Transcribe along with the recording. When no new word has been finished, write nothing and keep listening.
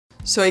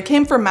So I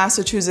came from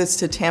Massachusetts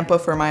to Tampa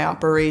for my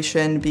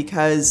operation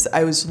because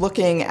I was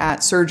looking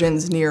at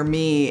surgeons near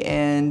me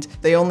and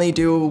they only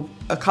do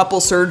a couple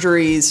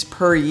surgeries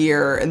per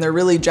year and they're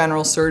really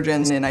general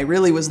surgeons, and I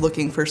really was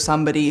looking for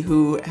somebody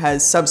who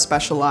has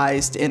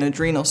subspecialized in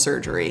adrenal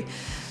surgery.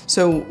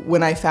 So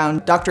when I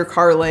found Dr.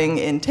 Carling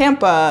in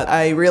Tampa,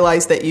 I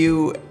realized that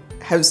you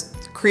have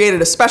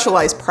created a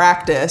specialized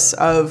practice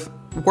of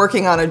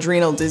working on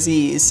adrenal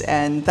disease,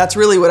 and that's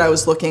really what I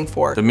was looking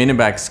for. The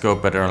Miniback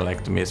scope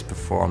adrenalectomy is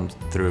performed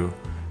through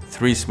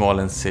 3 small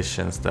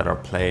incisions that are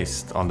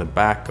placed on the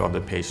back of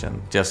the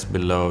patient just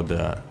below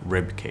the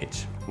rib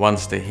cage.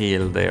 Once they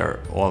heal, they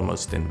are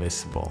almost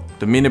invisible.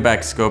 The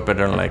Miniback scope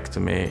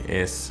adrenalectomy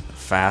is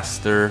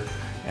faster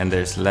and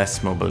there's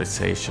less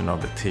mobilization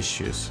of the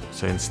tissues.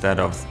 So instead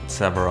of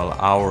several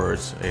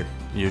hours, it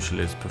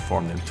usually is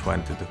performed in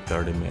 20 to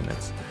 30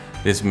 minutes.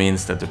 This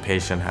means that the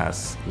patient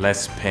has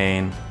less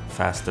pain,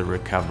 faster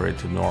recovery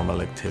to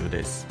normal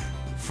activities.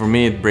 For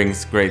me, it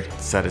brings great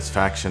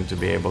satisfaction to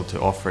be able to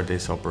offer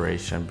this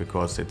operation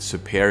because it's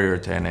superior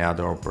to any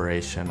other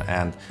operation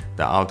and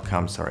the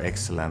outcomes are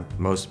excellent.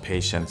 Most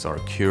patients are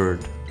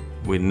cured.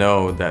 We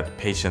know that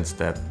patients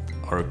that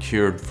are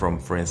cured from,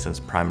 for instance,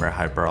 primary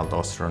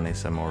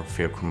hyperaldosteronism or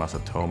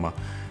pheochromocytoma,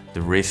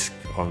 the risk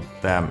of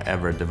them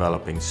ever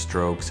developing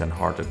strokes and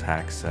heart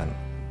attacks and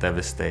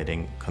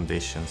devastating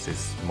conditions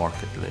is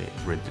markedly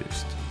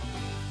reduced.